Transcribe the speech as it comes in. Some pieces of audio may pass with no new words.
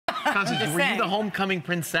Constance, Just were you saying. the homecoming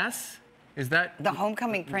princess? Is that The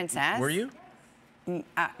homecoming princess? Were you?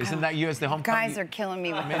 Isn't that you as the homecoming? Guys are killing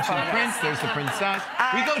me with the Mention the prince. There's the princess.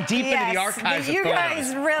 We go deep into the archives of you photos.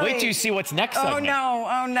 guys really. Wait till you see what's next. Oh segment. no!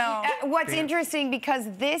 Oh no! What's interesting because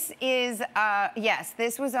this is yes,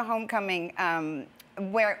 this was a homecoming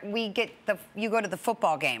where you go to the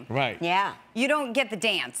football game. Right. Yeah. You don't get the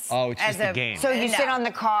dance. Oh, it's as just a game. So you sit on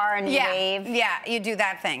the car and wave. Yeah, you do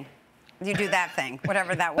that thing. You do that thing,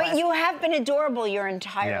 whatever that was. But you have been adorable your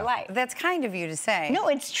entire life. That's kind of you to say. No,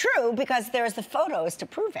 it's true because there's the photos to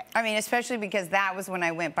prove it. I mean, especially because that was when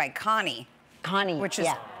I went by Connie. Connie, Which is,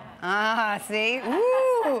 yeah. See?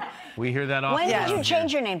 Ooh. We hear that often. When did you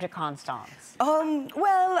change your name to Constance?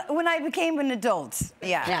 Well, when I became an adult,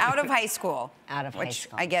 out of high school. Out of high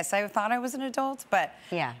school. I guess I thought I was an adult, but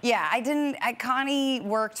yeah, I didn't. Connie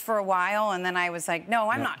worked for a while, and then I was like, no,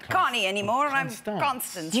 I'm not Connie anymore. I'm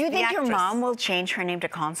Constance. Do you think your actress. mom will change her name to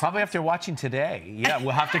Constance? Probably after watching today. Yeah,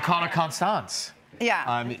 we'll have to call her Constance.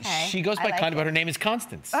 Yeah. Okay. She goes by like Connie, but her name is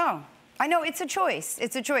Constance. Oh. I know, it's a choice.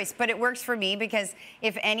 It's a choice, but it works for me because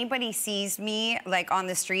if anybody sees me like on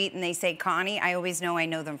the street and they say Connie, I always know I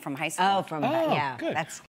know them from high school. Oh, yeah. Good. That's